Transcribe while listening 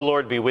The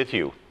Lord be with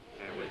you.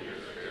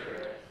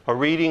 A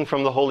reading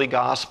from the Holy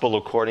Gospel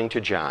according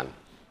to John.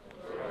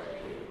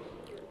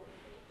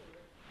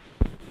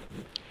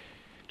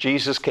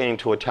 Jesus came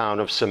to a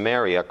town of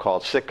Samaria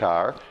called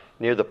Sychar,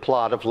 near the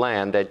plot of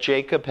land that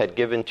Jacob had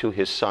given to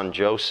his son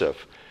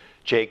Joseph.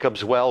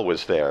 Jacob's well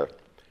was there.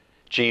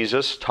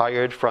 Jesus,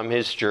 tired from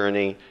his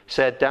journey,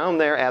 sat down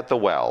there at the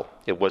well.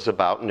 It was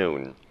about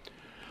noon.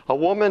 A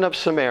woman of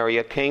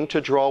Samaria came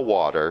to draw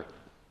water.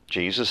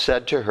 Jesus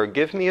said to her,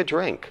 "Give me a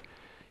drink."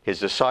 His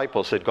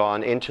disciples had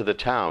gone into the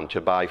town to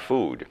buy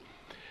food.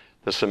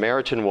 The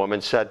Samaritan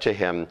woman said to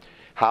him,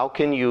 "How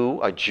can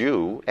you, a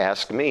Jew,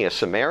 ask me, a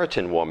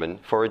Samaritan woman,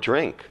 for a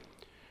drink?"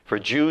 For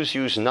Jews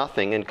use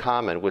nothing in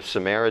common with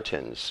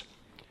Samaritans.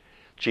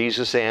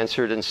 Jesus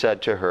answered and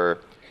said to her,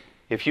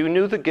 "If you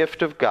knew the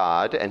gift of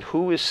God and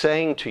who is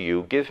saying to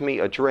you, 'Give me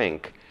a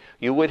drink,'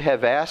 you would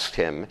have asked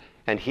him,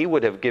 and he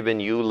would have given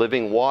you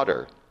living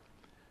water."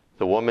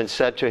 The woman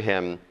said to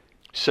him,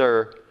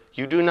 "Sir,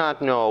 you do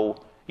not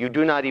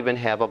even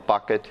have a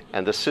bucket,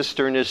 and the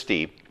cistern is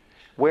deep.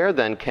 Where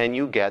then can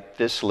you get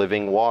this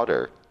living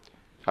water?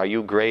 Are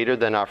you greater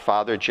than our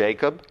father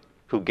Jacob,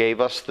 who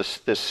gave us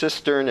this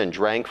cistern and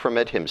drank from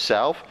it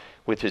himself,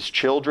 with his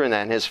children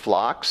and his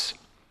flocks?"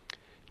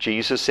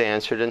 Jesus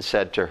answered and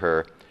said to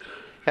her,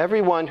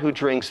 "Everyone who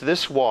drinks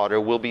this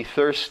water will be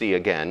thirsty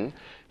again,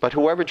 but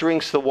whoever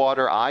drinks the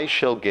water I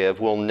shall give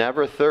will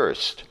never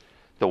thirst.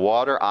 The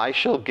water I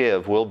shall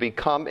give will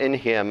become in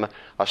him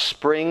a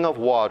spring of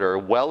water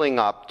welling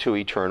up to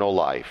eternal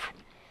life."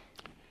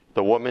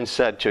 The woman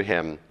said to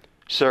him,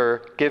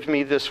 "Sir, give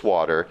me this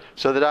water,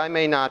 so that I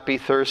may not be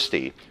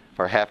thirsty,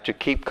 or have to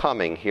keep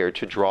coming here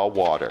to draw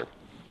water."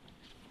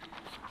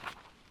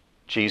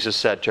 Jesus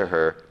said to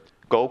her,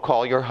 "Go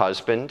call your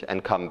husband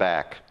and come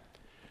back."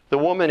 The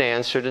woman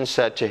answered and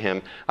said to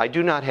him, "I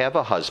do not have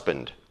a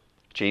husband."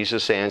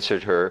 Jesus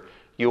answered her,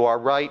 "You are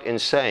right in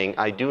saying,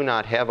 'I do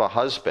not have a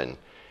husband,'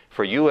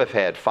 for you have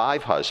had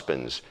 5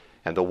 husbands,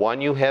 and the one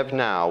you have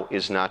now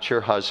is not your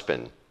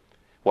husband.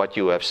 What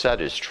you have said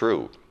is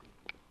true."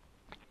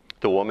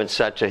 The woman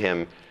said to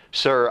him,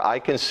 "Sir, I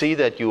can see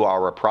that you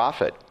are a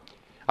prophet.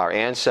 Our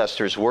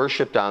ancestors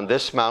worshipped on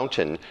this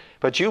mountain,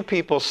 but you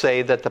people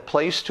say that the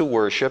place to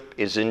worship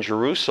is in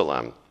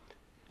Jerusalem."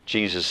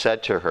 Jesus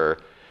said to her,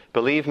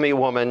 "Believe me,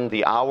 woman,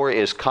 the hour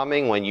is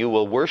coming when you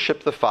will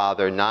worship the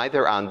Father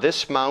neither on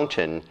this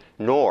mountain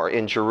nor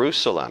in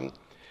Jerusalem.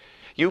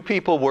 You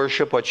people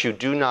worship what you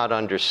do not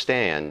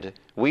understand.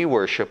 We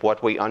worship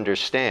what we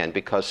understand,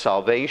 because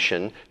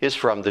salvation is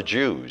from the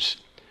Jews.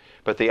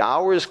 But the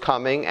hour is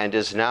coming and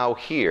is now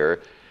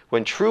here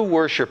when true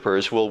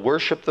worshipers will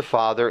worship the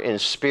Father in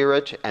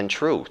spirit and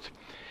truth.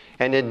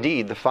 And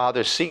indeed, the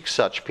Father seeks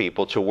such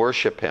people to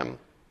worship him.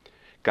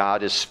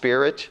 God is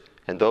spirit,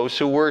 and those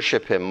who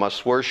worship him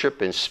must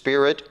worship in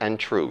spirit and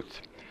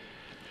truth."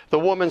 The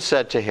woman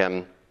said to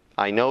him,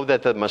 "I know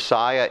that the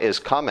Messiah is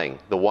coming,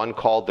 the one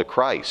called the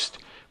Christ.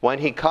 When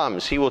he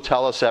comes, he will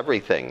tell us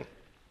everything."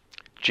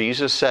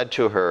 Jesus said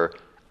to her,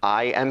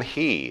 "I am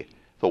he,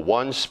 the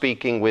one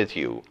speaking with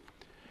you."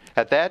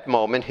 At that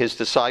moment his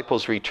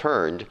disciples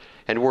returned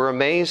and were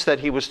amazed that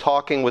he was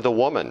talking with a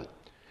woman.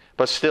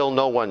 But still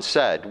no one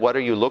said, "What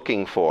are you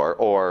looking for?"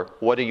 or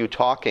 "Why are you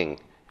talking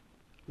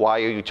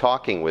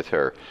with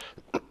her?"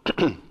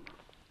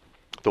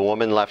 The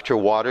woman left her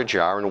water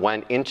jar and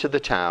went into the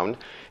town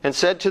and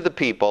said to the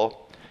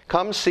people,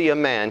 "Come see a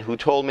man who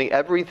told me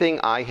everything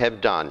I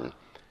have done.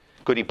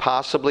 Could he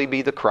possibly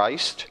be the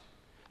Christ?"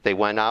 They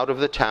went out of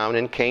the town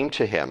and came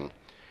to him.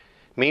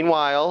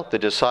 Meanwhile, the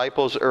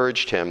disciples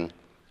urged him,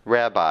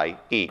 "Rabbi,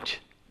 eat."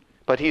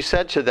 But he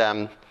said to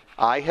them,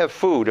 "I have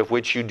food of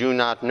which you do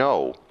not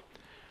know."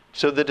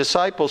 So the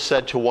disciples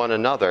said to one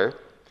another,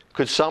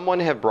 "Could someone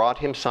have brought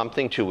him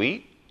something to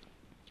eat?"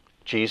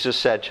 Jesus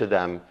said to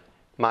them,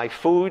 "My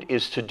food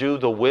is to do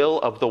the will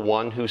of the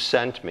one who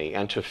sent me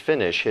and to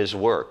finish his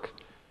work.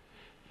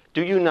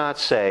 Do you not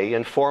say,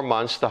 'In 4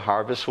 months the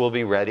harvest will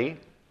be ready'?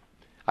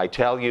 I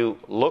tell you,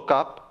 look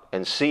up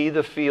and see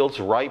the fields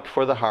ripe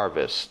for the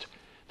harvest.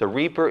 The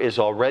reaper is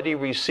already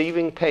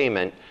receiving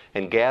payment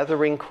and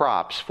gathering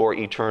crops for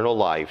eternal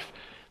life,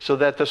 so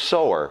that the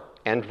sower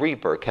and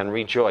reaper can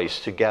rejoice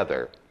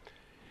together.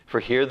 For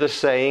here the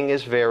saying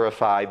is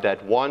verified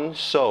that one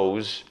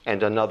sows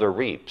and another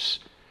reaps.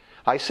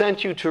 I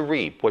sent you to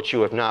reap what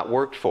you have not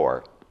worked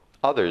for.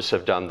 Others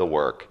have done the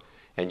work,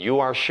 and you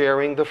are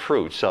sharing the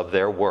fruits of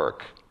their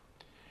work."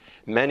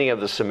 Many of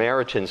the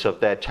Samaritans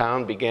of that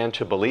town began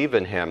to believe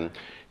in him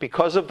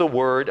because of the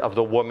word of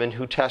the woman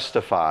who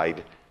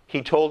testified,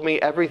 "He told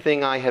me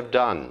everything I have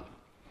done."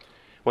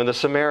 When the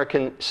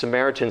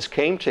Samaritans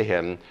came to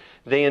him,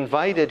 they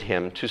invited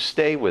him to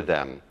stay with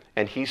them,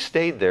 and he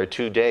stayed there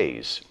 2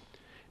 days.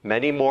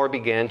 Many more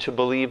began to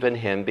believe in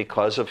him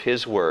because of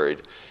his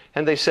word,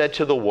 and they said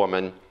to the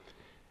woman,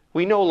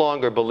 "We no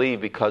longer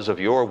believe because of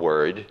your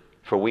word,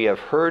 for we have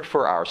heard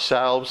for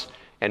ourselves,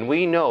 and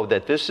we know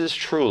that this is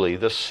truly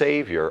the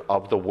Savior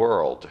of the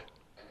world."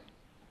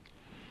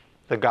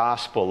 The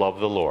Gospel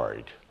of the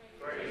Lord.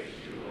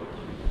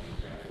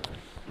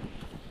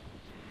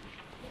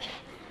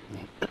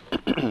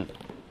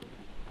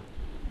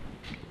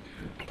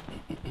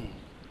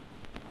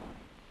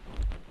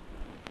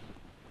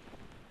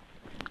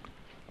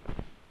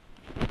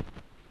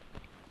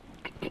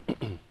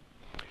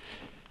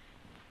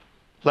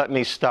 Let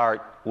me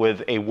start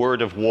with a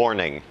word of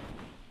warning.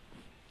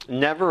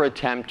 Never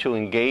attempt to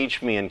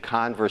engage me in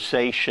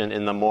conversation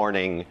in the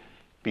morning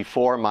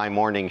before my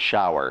morning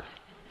shower.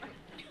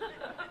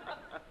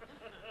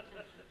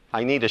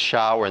 I need a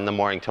shower in the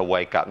morning to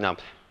wake up. Now,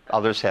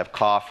 others have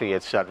coffee,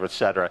 etc.,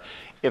 etc.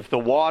 If the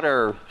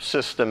water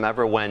system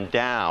ever went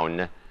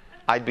down,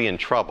 I'd be in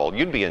trouble.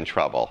 You'd be in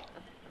trouble.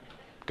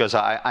 Because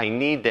I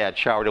need that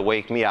shower to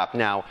wake me up.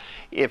 Now,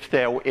 if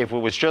it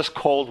was just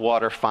cold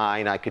water,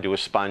 fine, I could do a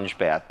sponge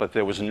bath. But if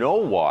there was no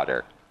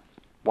water,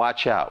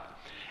 watch out.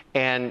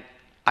 And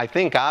I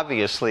think,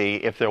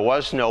 obviously, if there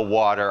was no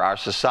water, our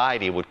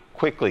society would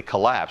quickly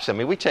collapse. I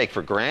mean, we take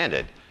for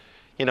granted.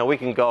 You know, we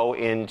can go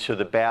into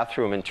the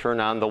bathroom and turn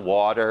on the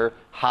water,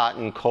 hot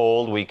and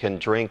cold. We can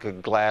drink a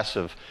glass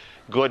of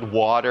good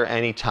water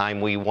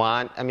anytime we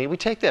want. I mean, we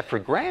take that for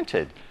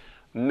granted.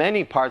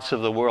 Many parts of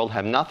the world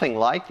have nothing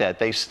like that.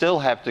 They still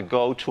have to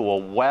go to a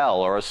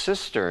well or a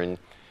cistern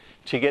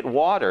to get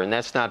water, and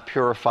that's not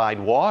purified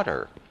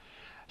water.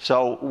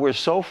 So we're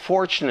so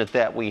fortunate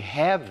that we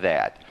have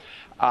that.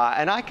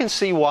 And I can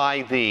see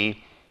why the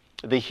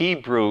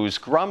Hebrews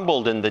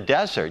grumbled in the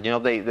desert. You know,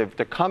 they're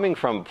coming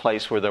from a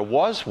place where there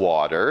was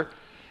water,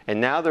 and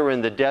now they're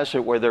in the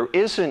desert where there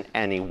isn't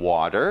any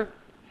water,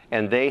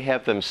 and they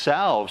have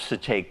themselves to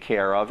take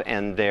care of,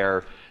 and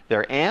their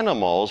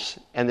animals,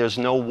 and there's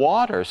no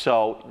water.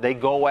 So they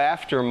go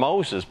after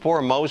Moses. Poor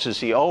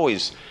Moses, he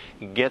always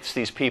gets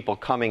these people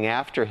coming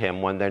after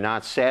him when they're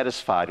not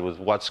satisfied with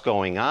what's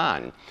going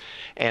on.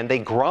 And they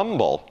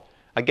grumble.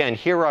 Again,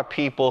 here are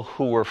people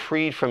who were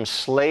freed from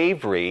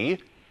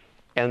slavery,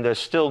 and they're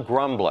still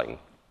grumbling.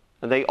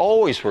 And they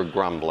always were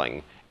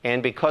grumbling.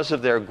 And because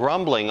of their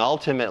grumbling,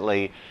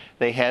 ultimately,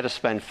 they had to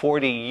spend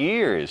 40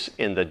 years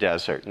in the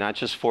desert. Not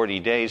just 40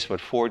 days,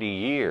 but 40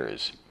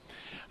 years.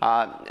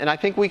 And I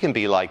think we can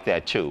be like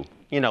that too.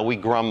 You know, we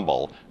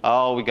grumble.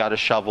 Oh, we got to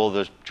shovel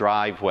the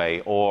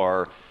driveway,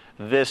 or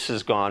this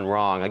has gone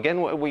wrong.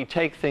 Again, we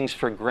take things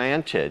for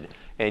granted,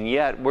 and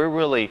yet we're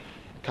really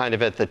kind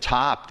of at the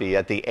top,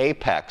 at the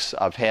apex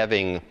of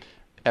having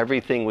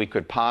everything we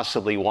could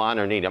possibly want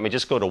or need. I mean,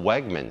 just go to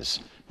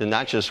Wegmans. There's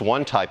not just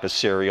one type of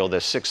cereal,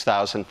 there's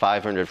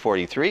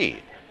 6,543.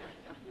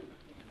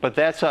 But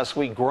that's us,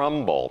 we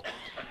grumble.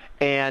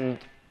 And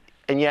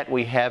yet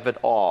we have it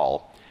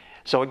all.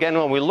 So again,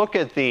 when we look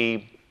at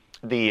the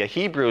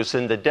Hebrews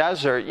in the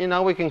desert, you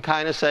know, we can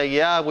kind of say,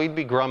 yeah, we'd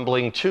be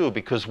grumbling too,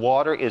 because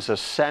water is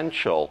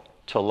essential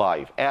to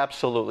life,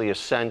 absolutely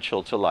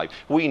essential to life.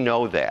 We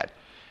know that.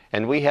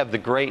 And we have the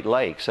Great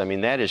Lakes. I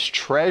mean, that is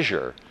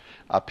treasure.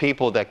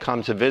 People that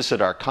come to visit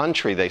our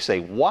country, they say,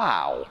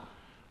 wow,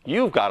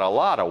 you've got a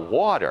lot of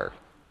water.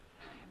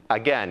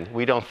 Again,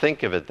 we don't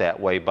think of it that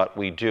way, but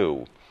we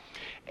do.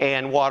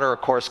 And water,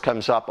 of course,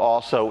 comes up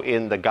also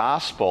in the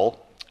gospel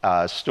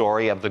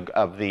story of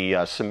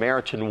the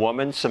Samaritan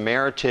woman.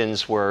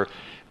 Samaritans were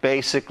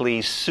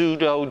basically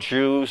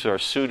pseudo-Jews or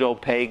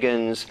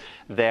pseudo-pagans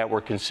that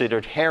were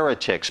considered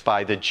heretics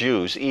by the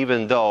Jews,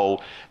 even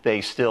though they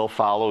still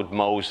followed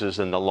Moses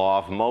and the law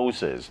of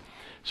Moses.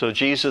 So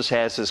Jesus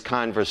has this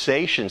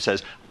conversation,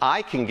 says,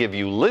 I can give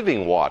you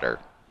living water.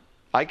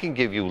 I can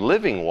give you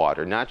living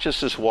water, not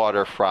just this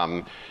water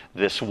from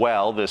this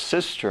well, this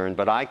cistern,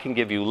 but I can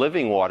give you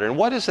living water. And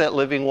what is that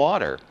living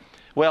water?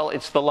 Well,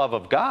 it's the love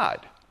of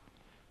God.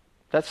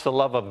 That's the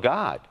love of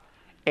God.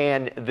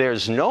 And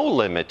there's no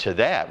limit to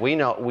that. We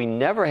know we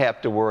never have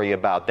to worry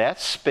about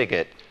that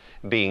spigot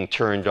being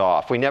turned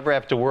off. We never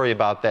have to worry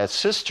about that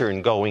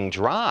cistern going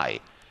dry.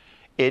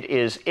 It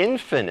is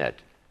infinite,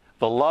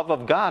 the love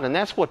of God. And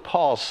that's what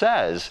Paul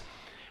says.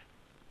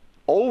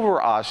 Over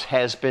us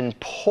has been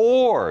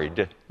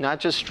poured,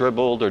 not just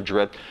dribbled or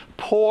dripped,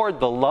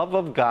 poured the love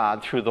of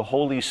God through the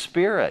Holy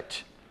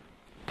Spirit.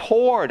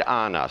 Poured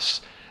on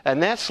us.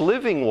 And that's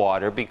living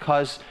water,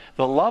 because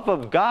the love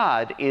of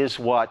God is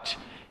what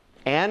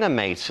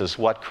animates us,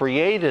 what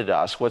created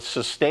us, what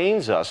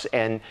sustains us,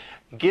 and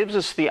gives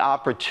us the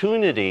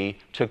opportunity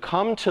to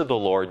come to the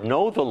Lord,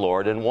 know the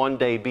Lord, and one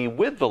day be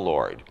with the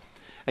Lord.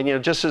 And, you know,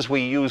 just as we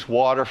use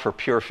water for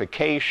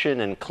purification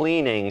and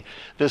cleaning,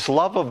 this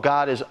love of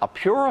God is a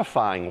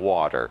purifying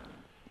water.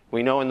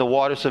 We know in the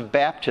waters of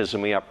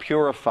baptism we are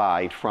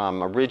purified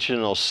from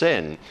original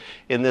sin.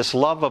 In this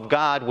love of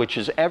God, which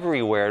is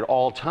everywhere at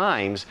all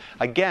times,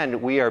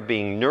 again, we are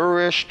being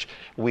nourished,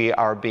 we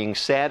are being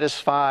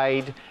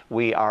satisfied,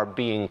 we are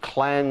being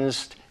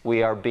cleansed,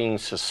 we are being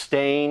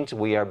sustained,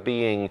 we are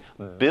being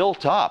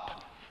built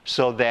up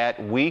so that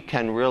we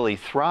can really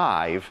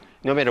thrive.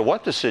 No matter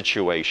what the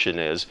situation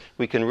is,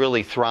 we can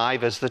really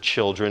thrive as the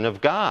children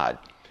of God.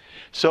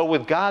 So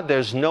with God,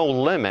 there's no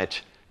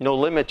limit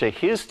to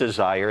His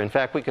desire. In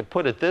fact, we could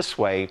put it this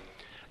way: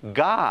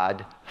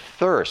 God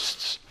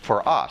thirsts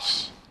for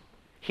us.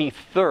 He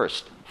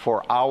thirsts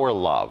for our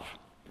love.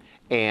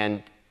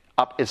 And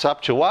it's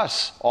up to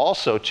us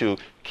also to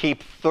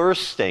keep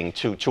thirsting,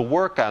 to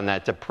work on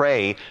that, to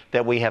pray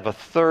that we have a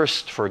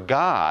thirst for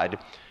God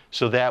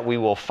so that we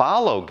will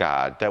follow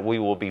God, that we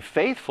will be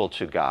faithful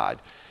to God.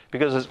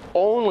 because it's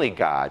only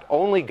God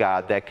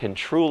that can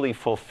truly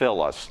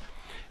fulfill us.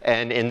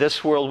 And in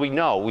this world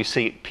we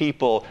see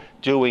people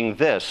doing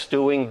this,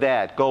 doing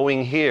that,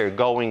 going here,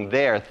 going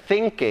there,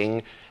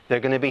 thinking they're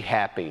going to be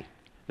happy,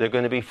 they're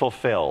going to be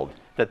fulfilled,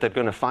 that they're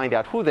going to find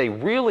out who they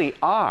really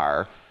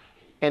are,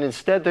 and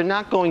instead they're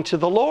not going to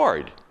the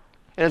Lord.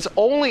 And it's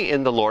only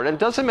in the Lord, and it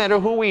doesn't matter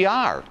who we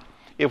are.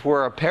 If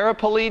we're a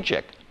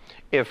paraplegic,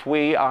 if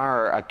we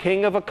are a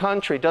king of a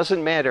country,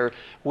 doesn't matter,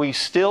 we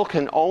still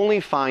can only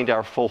find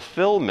our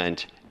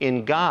fulfillment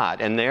in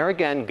God. And there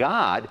again,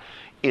 God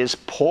is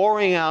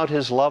pouring out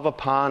his love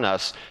upon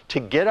us to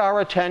get our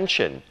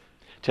attention,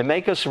 to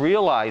make us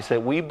realize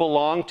that we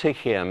belong to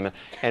him,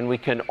 and we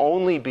can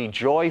only be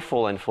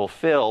joyful and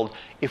fulfilled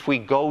if we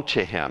go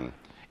to him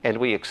and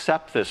we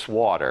accept this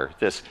water,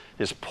 this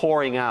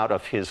pouring out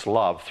of his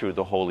love through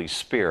the Holy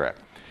Spirit.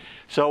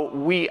 So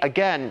we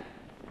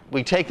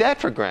take that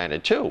for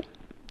granted too.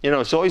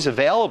 It's always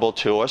available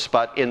to us,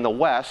 but in the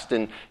West,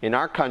 and in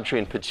our country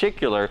in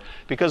particular,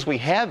 because we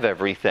have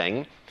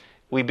everything,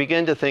 we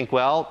begin to think,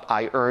 well,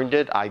 I earned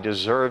it, I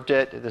deserved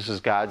it, this is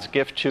God's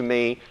gift to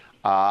me,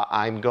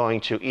 I'm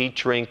going to eat,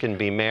 drink, and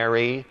be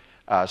merry,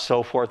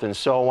 so forth and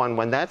so on,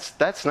 when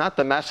that's not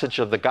the message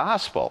of the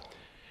gospel.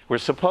 We're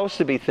supposed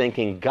to be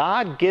thinking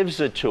God gives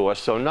it to us,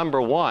 so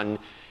number one,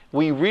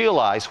 we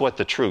realize what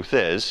the truth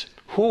is,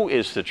 who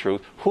is the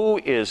truth, who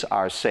is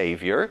our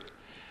Savior,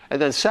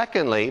 and then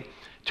secondly,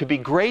 to be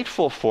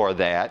grateful for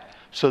that,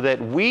 so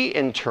that we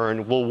in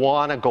turn will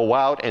want to go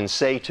out and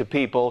say to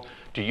people,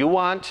 do you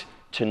want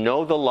to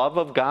know the love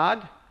of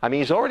God? I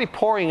mean, he's already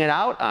pouring it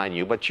out on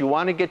you, but you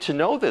want to get to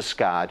know this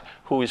God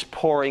who is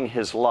pouring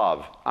his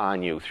love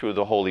on you through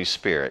the Holy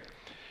Spirit,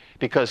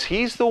 because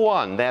he's the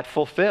one that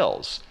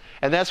fulfills.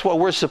 And that's what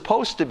we're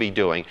supposed to be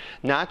doing,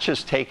 not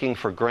just taking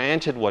for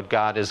granted what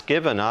God has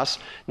given us,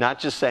 not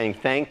just saying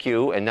thank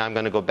you and now I'm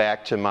going to go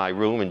back to my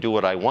room and do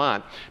what I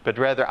want, but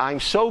rather I'm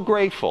so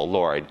grateful,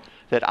 Lord,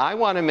 that I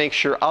want to make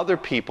sure other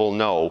people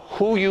know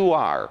who you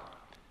are,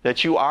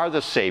 that you are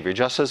the Savior,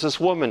 just as this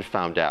woman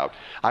found out.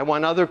 I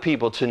want other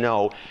people to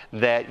know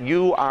that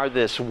you are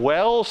this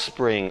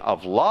wellspring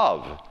of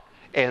love,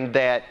 and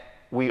that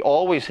we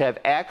always have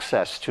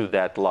access to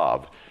that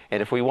love.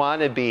 And if we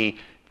want to be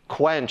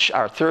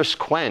our thirst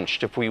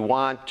quenched, if we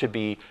want to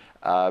be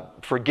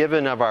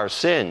forgiven of our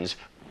sins,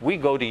 we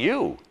go to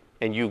you,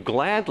 and you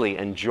gladly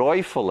and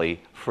joyfully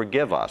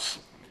forgive us.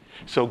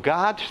 So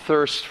God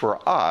thirsts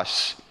for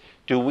us.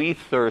 Do we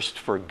thirst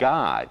for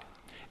God?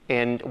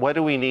 And what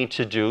do we need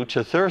to do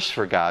to thirst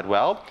for God?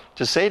 Well,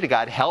 to say to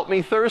God, help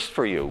me thirst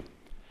for you.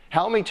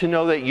 Help me to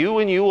know that you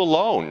and you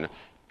alone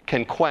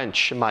can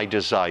quench my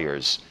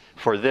desires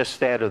for this,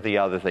 that, or the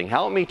other thing.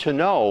 Help me to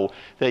know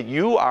that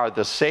you are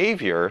the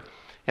Savior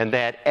and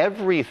that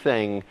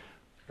everything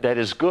that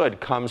is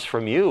good comes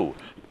from you.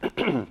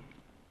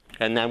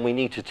 And then we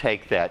need to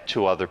take that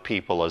to other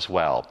people as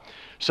well.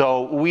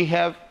 So we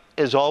have,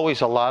 as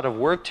always, a lot of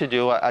work to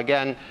do.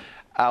 Again,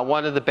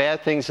 one of the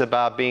bad things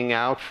about being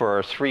out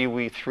for 3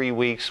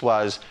 weeks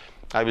was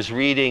I was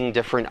reading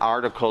different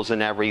articles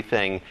and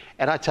everything,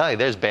 and I tell you,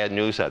 there's bad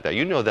news out there.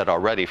 You know that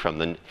already from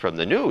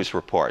the news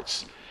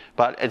reports.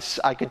 But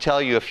I could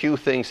tell you a few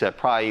things that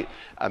probably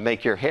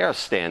make your hair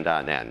stand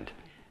on end.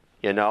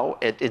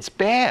 It's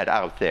bad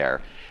out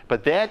there.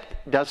 But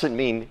that doesn't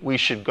mean we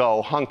should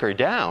go hunker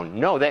down.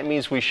 No, that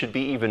means we should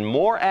be even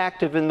more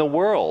active in the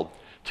world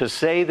to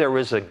say there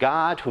is a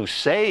God who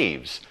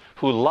saves,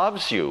 who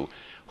loves you,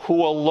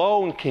 who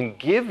alone can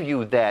give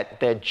you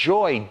that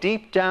joy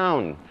deep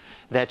down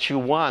that you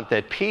want,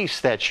 that peace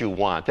that you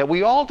want, that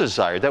we all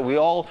desire, that we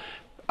all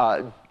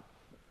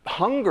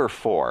hunger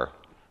for,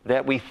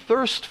 that we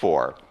thirst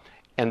for.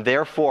 And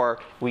therefore,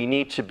 we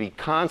need to be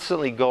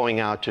constantly going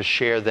out to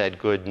share that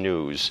good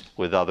news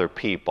with other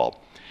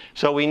people.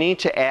 So we need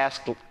to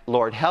ask,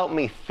 Lord, help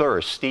me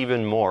thirst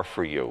even more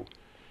for you.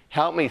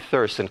 Help me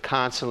thirst and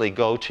constantly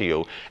go to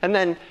you. And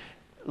then,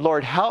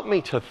 Lord, help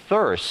me to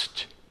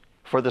thirst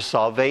for the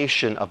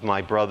salvation of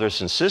my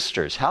brothers and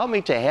sisters. Help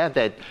me to have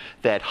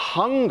that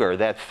hunger,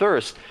 that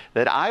thirst,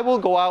 that I will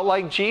go out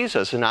like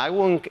Jesus and I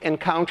will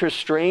encounter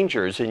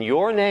strangers in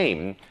your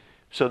name,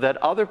 so that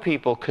other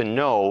people can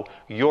know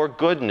your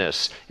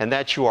goodness and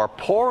that you are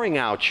pouring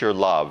out your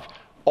love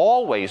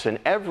always and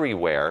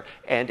everywhere,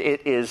 and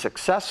it is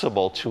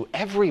accessible to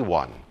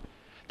everyone.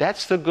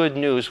 That's the good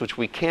news which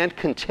we can't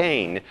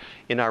contain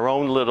in our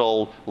own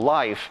little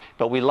life,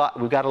 but we've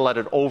got to let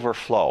it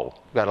overflow.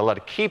 We've got to let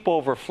it keep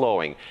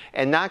overflowing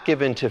and not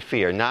give in to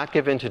fear, not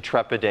give in to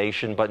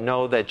trepidation, but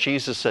know that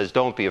Jesus says,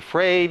 don't be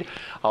afraid.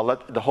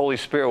 The Holy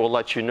Spirit will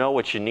let you know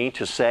what you need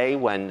to say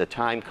when the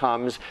time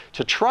comes,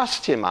 to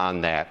trust him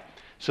on that,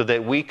 so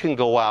that we can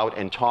go out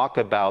and talk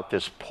about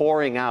this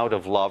pouring out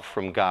of love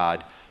from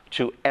God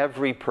to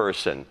every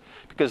person,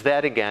 because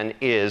that again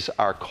is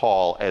our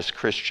call as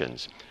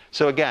Christians.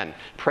 So again,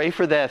 pray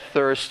for that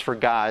thirst for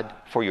God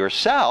for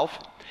yourself,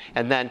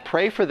 and then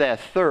pray for that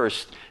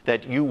thirst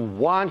that you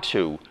want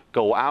to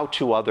go out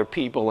to other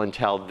people and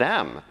tell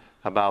them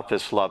about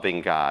this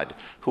loving God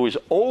who is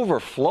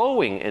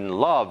overflowing in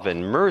love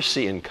and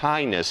mercy and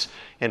kindness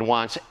and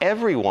wants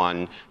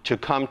everyone to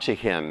come to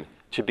him,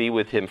 to be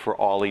with him for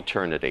all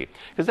eternity.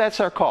 Because that's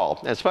our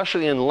call.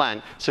 Especially in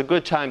Lent, it's a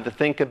good time to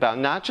think about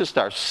not just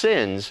our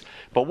sins,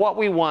 but what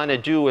we want to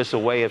do as a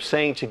way of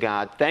saying to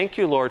God, thank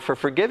you, Lord, for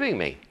forgiving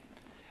me.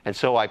 And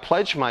so I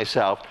pledge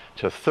myself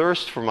to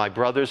thirst for my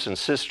brothers and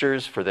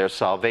sisters, for their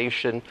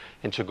salvation,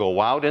 and to go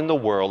out in the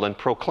world and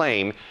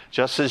proclaim,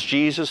 just as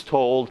Jesus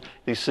told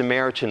the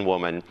Samaritan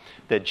woman,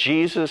 that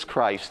Jesus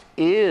Christ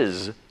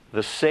is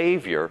the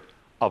Savior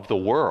of the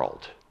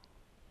world.